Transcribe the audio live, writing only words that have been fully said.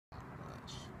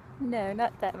No,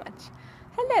 not that much.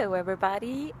 Hello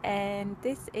everybody, and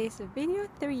this is video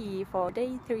 3 for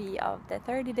day 3 of the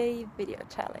 30-day video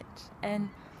challenge. And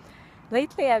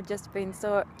lately I've just been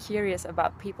so curious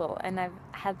about people, and I've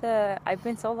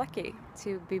been so lucky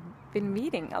to been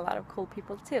meeting a lot of cool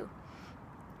people too.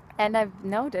 And I've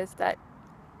noticed that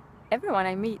everyone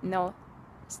I meet know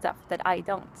stuff that I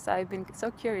don't. So I've been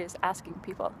so curious asking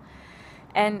people.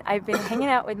 And I've been hanging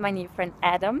out with my new friend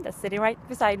Adam, that's sitting right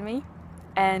beside me.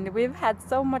 And we've had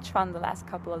so much fun the last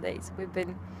couple of days.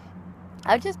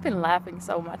 I've just been laughing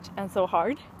so much and so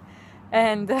hard.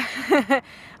 And I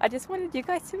just wanted you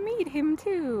guys to meet him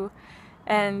too.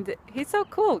 And he's so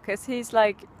cool because he's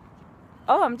like,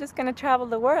 oh, I'm just gonna travel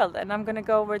the world and I'm gonna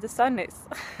go where the sun is.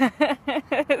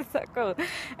 It's so cool.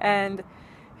 And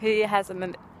he has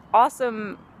an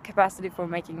awesome capacity for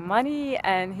making money,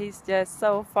 and he's just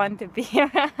so fun to be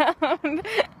around.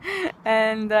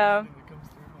 And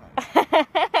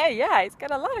yeah, he's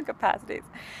got a lot of capacities.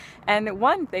 And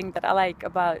one thing that I like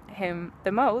about him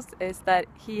the most is that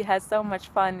he has so much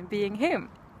fun being him.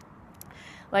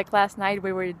 Like last night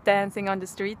we were dancing on the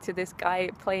street to this guy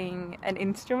playing an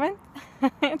instrument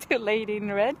to Lady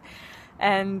in Red,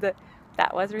 and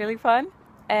that was really fun.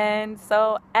 And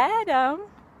so Adam,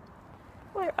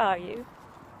 where are you?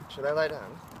 Should I lie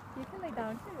down? You can lay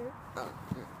down too. Oh,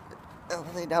 I'll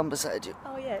lay down beside you.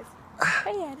 Oh yes.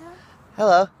 Hey Adam.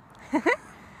 Hello.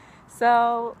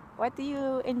 So, what do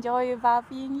you enjoy about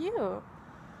being you? Oh,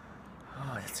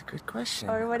 that's a good question.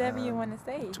 Or whatever you want to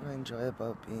say. What do I enjoy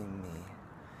about being me?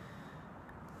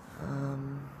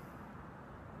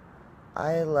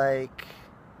 I like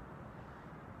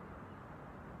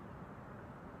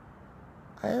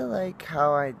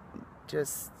how I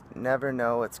just never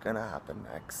know what's gonna happen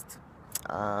next.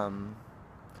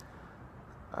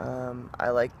 I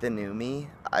like the new me.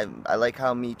 I like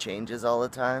how me changes all the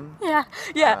time. Yeah.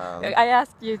 I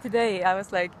asked you today, I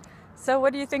was like, so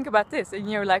what do you think about this?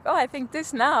 And you're like, oh, I think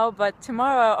this now, but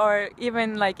tomorrow or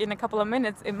even like in a couple of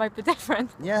minutes, it might be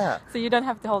different. Yeah. So you don't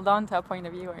have to hold on to a point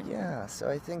of view or anything. Yeah, so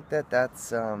I think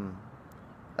that's a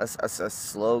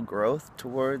slow growth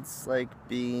towards like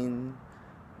being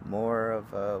more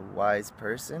of a wise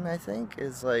person, I think,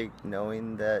 is like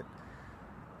knowing that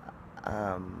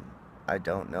I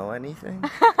don't know anything.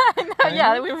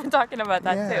 Yeah, we were talking about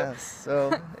that too. Yeah,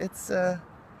 so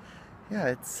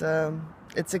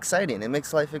it's exciting. It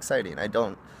makes life exciting. I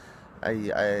try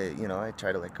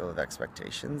to let go of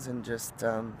expectations and just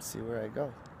see where I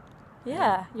go.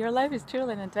 Yeah, your life is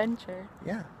truly an adventure.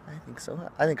 Yeah, I think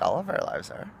so. I think all of our lives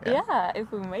are. Yeah,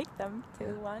 if we make them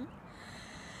to one.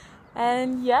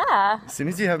 And yeah. As soon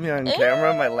as you have me on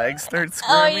camera, my legs start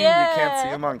squirming. Oh, yeah. You can't see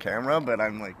them on camera, but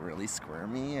I'm like really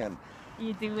squirmy, and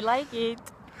you do like it.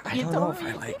 I don't know if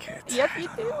I like it. Yes, you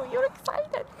do. You're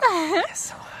excited.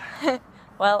 Yes.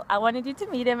 Well, I wanted you to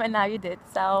meet him, and now you did.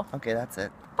 So. Okay, that's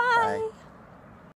it. Bye. Bye.